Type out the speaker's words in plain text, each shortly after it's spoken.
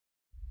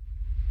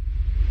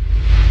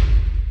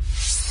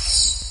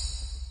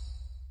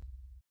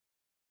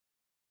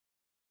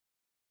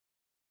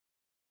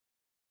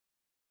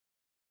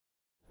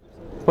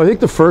Well, I think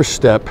the first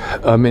step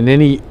in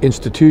any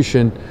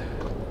institution,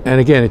 and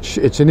again,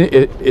 it's an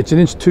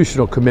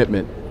institutional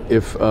commitment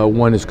if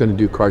one is going to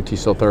do CAR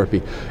T-cell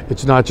therapy.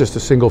 It's not just a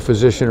single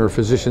physician or a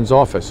physician's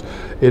office.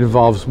 It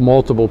involves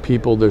multiple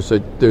people. There's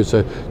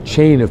a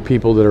chain of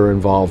people that are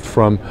involved,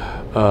 from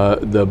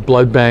the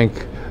blood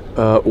bank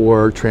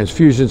or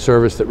transfusion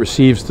service that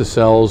receives the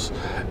cells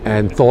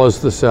and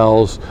thaws the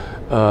cells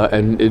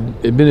and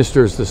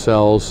administers the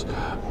cells,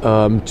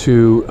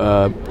 to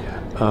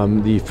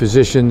the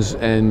physicians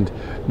and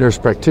nurse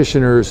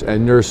practitioners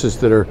and nurses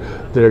that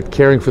are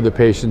caring for the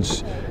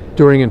patients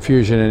during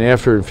infusion and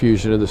after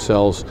infusion of the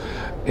cells.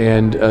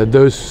 And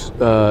those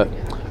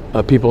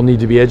people need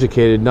to be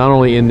educated not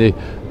only in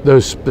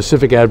those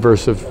specific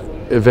adverse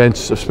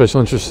events of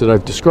special interest that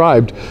I've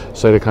described,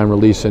 cytokine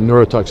release and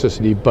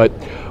neurotoxicity, but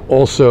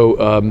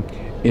also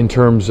in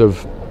terms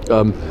of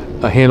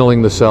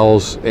handling the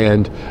cells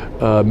and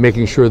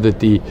making sure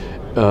that the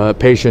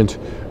patient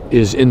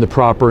is in the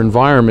proper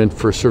environment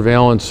for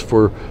surveillance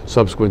for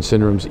subsequent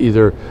syndromes,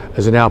 either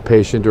as an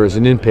outpatient or as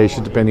an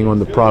inpatient, depending on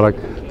the product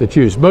that's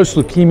used. Most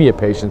leukemia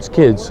patients,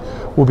 kids,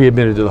 will be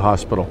admitted to the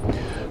hospital.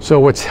 So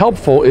what's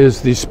helpful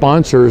is the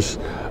sponsors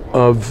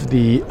of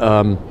the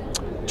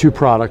two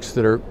products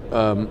that are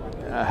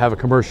have a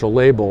commercial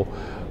label.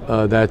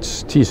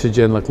 That's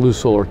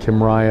tisagenlecleucel or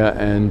Kymriah,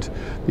 and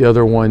the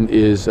other one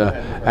is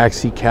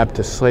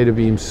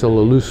axicabtagene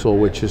ciloleucel,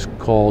 which is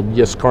called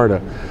Yescarta.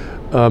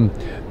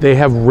 They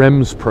have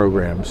REMS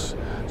programs.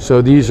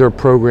 So these are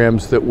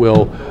programs that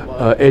will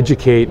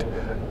educate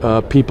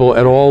people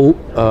at all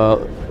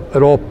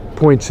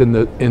points in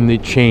the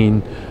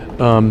chain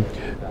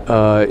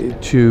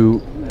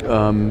to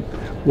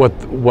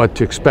what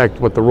to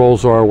expect, what the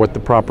roles are, what the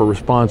proper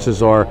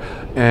responses are,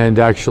 and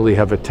actually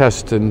have a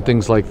test and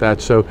things like that.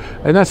 So,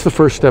 and that's the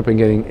first step in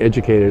getting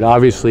educated.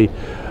 Obviously,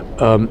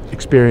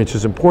 experience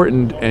is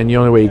important, and the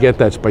only way you get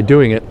that is by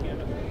doing it.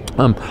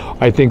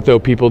 I think, though,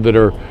 people that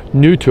are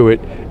new to it,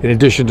 in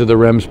addition to the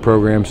REMS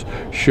programs,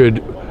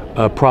 should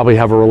probably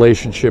have a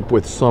relationship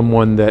with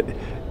someone that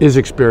is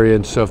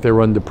experienced. So if they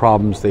run into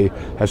problems, they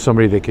have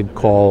somebody they could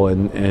call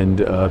and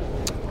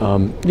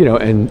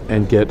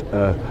get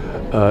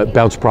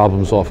bounce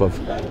problems off of.